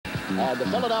and the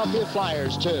Philadelphia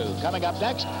Flyers, too. Coming up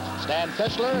next, Stan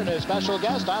Fischler and his special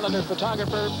guest, Islander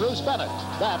photographer Bruce Bennett.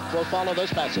 That will follow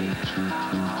this message.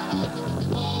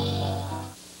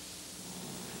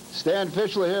 Stan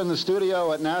Fischler here in the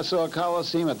studio at Nassau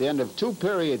Coliseum at the end of 2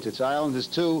 periods. It's Islanders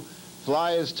 2,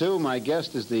 Flyers 2. My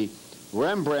guest is the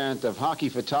Rembrandt of hockey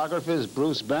photographers,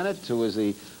 Bruce Bennett, who is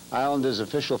the Islanders'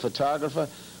 official photographer.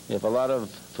 We have a lot of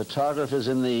photographers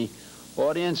in the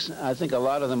audience. I think a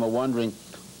lot of them are wondering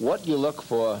what you look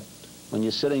for when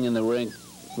you're sitting in the rink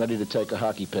ready to take a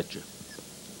hockey picture.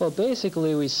 Well,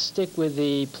 basically, we stick with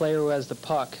the player who has the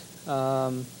puck.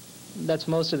 That's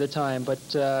most of the time, but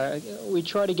we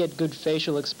try to get good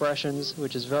facial expressions,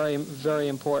 which is very, very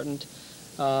important,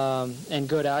 and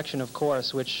good action, of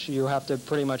course, which you have to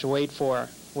pretty much wait for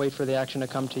the action to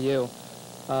come to you.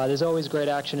 There's always great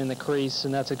action in the crease,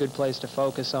 and that's a good place to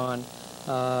focus on,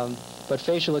 but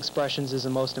facial expressions is the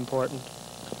most important.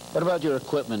 What about your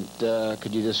equipment?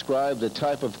 Could you describe the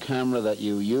type of camera that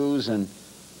you use and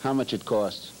how much it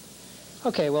costs?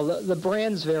 Okay, well, the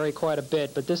brands vary quite a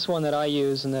bit, but this one that I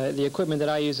use and the equipment that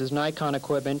I use is Nikon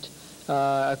equipment,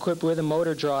 equipped with a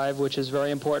motor drive, which is very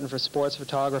important for sports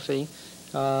photography.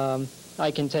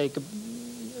 I can take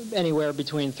anywhere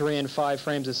between 3 and 5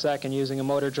 frames a second using a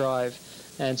motor drive,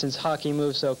 and since hockey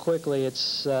moves so quickly,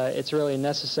 it's really a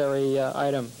necessary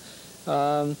item.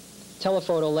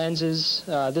 Telephoto lenses.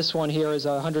 This one here is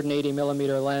a 180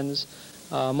 millimeter lens.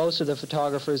 Most of the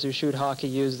photographers who shoot hockey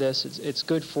use this. It's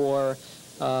good for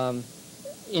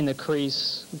in the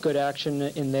crease, good action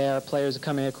in there. Players are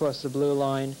coming across the blue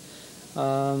line.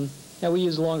 And we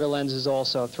use longer lenses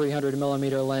also, 300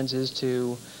 millimeter lenses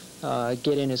to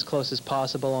get in as close as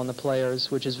possible on the players,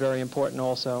 which is very important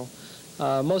also.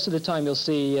 Most of the time you'll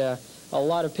see a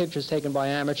lot of pictures taken by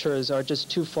amateurs are just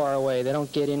too far away. They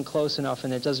don't get in close enough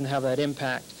and it doesn't have that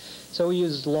impact. So we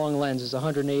use long lenses,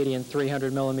 180 and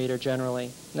 300 millimeter generally,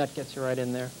 and that gets you right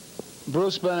in there.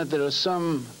 Bruce Bennett, there are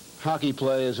some hockey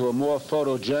players who are more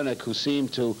photogenic, who seem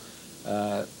to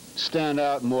stand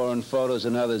out more in photos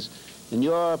than others. In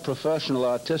your professional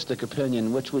artistic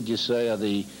opinion, which would you say are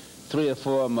the 3 or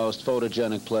 4 most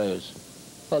photogenic players?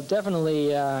 Well,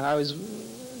 definitely, I was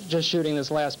just shooting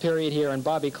this last period here, and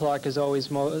Bobby Clark is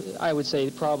always, I would say,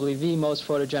 probably the most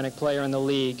photogenic player in the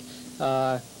league,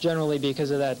 generally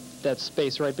because of that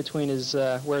space right between his,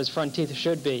 where his front teeth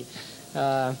should be.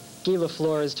 Guy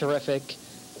Lafleur is terrific.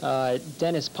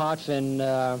 Dennis Potvin,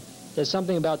 there's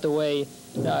something about the way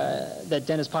that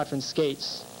Dennis Potvin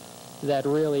skates that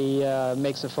really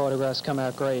makes the photographs come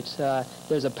out great.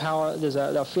 There's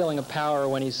a feeling of power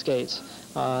when he skates,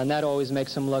 and that always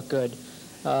makes him look good.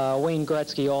 Wayne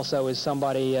Gretzky also is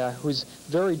somebody who's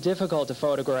very difficult to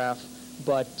photograph,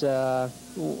 but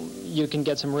you can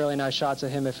get some really nice shots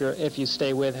of him if you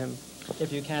stay with him,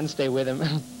 if you can stay with him.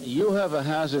 You have a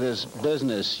hazardous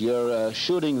business. You're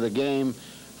shooting the game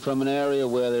from an area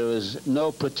where there is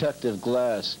no protective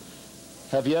glass.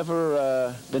 Have you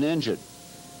ever been injured?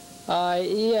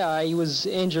 Yeah, I was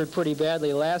injured pretty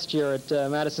badly last year at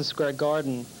Madison Square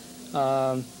Garden.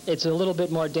 It's a little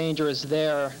bit more dangerous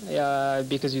there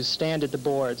because you stand at the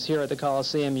boards. Here at the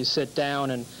Coliseum, you sit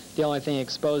down, and the only thing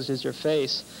exposed is your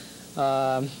face,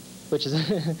 which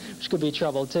could be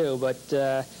trouble too. But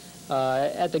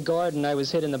at the Garden, I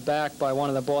was hit in the back by one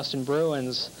of the Boston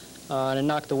Bruins, and it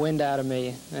knocked the wind out of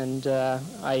me. And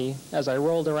as I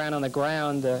rolled around on the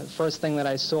ground, the first thing that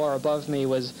I saw above me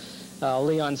was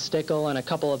Leon Stickle and a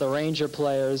couple of the Ranger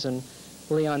players, and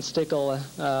Leon Stickle,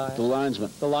 the linesman.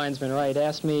 The linesman, right,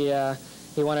 asked me,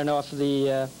 he wanted to know if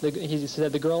he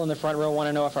said the girl in the front row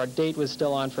wanted to know if our date was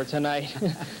still on for tonight.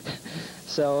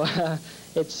 So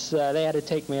they had to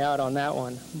take me out on that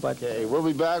one. But okay, we'll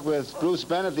be back with Bruce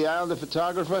Bennett, the Islander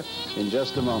photographer, in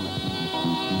just a moment.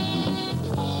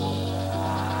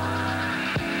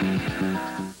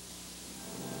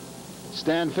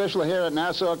 Stan Fischler here at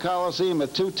Nassau Coliseum, a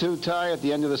 2-2 tie at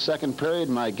the end of the second period.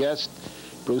 My guest,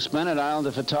 Bruce Bennett,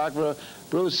 Islander photographer.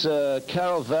 Bruce,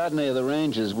 Carol Vadney of the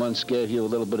Rangers once gave you a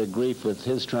little bit of grief with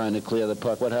his trying to clear the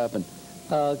puck. What happened?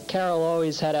 Carol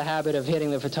always had a habit of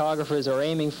hitting the photographers or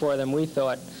aiming for them, we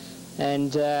thought.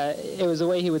 And it was the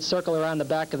way he would circle around the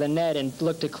back of the net and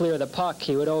look to clear the puck.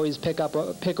 He would always pick off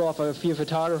a few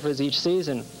photographers each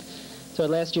season. So at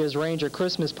last year's Ranger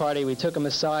Christmas party, we took him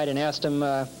aside and asked him,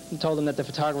 told him that the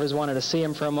photographers wanted to see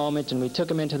him for a moment, and we took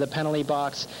him into the penalty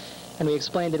box, and we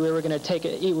explained that we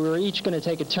were each going to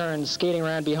take a turn skating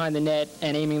around behind the net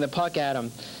and aiming the puck at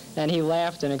him. And he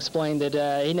laughed and explained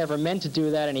that he never meant to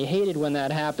do that, and he hated when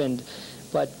that happened.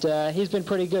 But he's been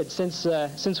pretty good.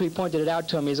 Since we pointed it out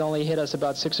to him, he's only hit us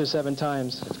about 6 or 7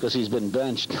 times. That's because he's been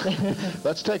benched.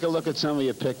 Let's take a look at some of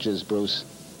your pictures, Bruce.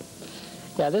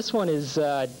 Yeah, this one is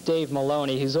Dave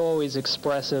Maloney. He's always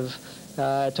expressive.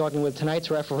 Talking with tonight's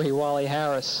referee, Wally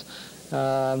Harris.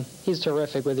 He's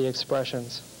terrific with the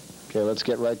expressions. Okay, let's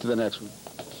get right to the next one.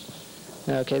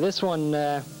 Okay, this one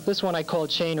I call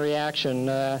chain reaction.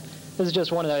 This is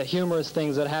just one of the humorous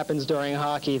things that happens during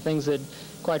hockey. Things that,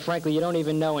 quite frankly, you don't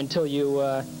even know until you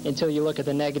look at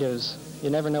the negatives. You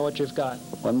never know what you've got.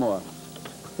 One more.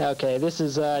 Okay, this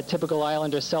is a typical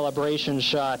Islander celebration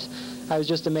shot. I was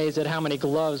just amazed at how many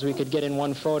gloves we could get in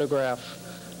one photograph.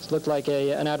 This looked like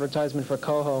an advertisement for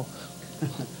Coho.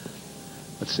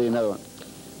 Let's see another one.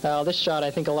 This shot,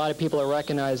 I think a lot of people will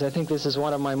recognize. I think this is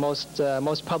one of my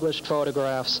most published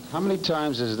photographs. How many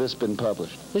times has this been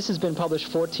published? This has been published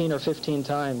 14 or 15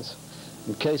 times.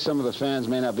 In case some of the fans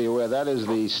may not be aware, that is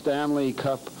the Stanley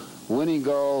Cup winning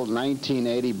goal,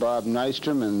 1980, Bob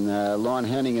Nystrom and Lon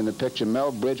Henning in the picture,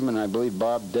 Mel Bridgman, I believe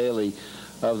Bob Daly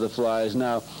of the Flyers.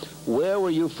 Now, where were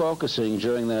you focusing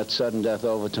during that sudden death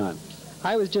overtime?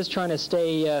 I was just trying to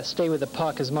stay with the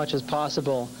puck as much as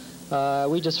possible.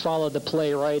 We just followed the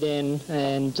play right in,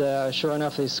 and sure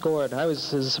enough, they scored. I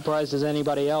was as surprised as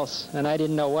anybody else, and I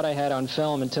didn't know what I had on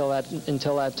film until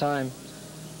that time.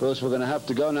 Bruce, we're going to have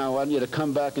to go now. I want you to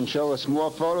come back and show us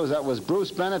more photos. That was Bruce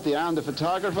Bennett, the Islander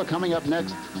photographer. Coming up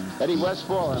next, Eddie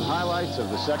Westfall and highlights of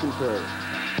the second period.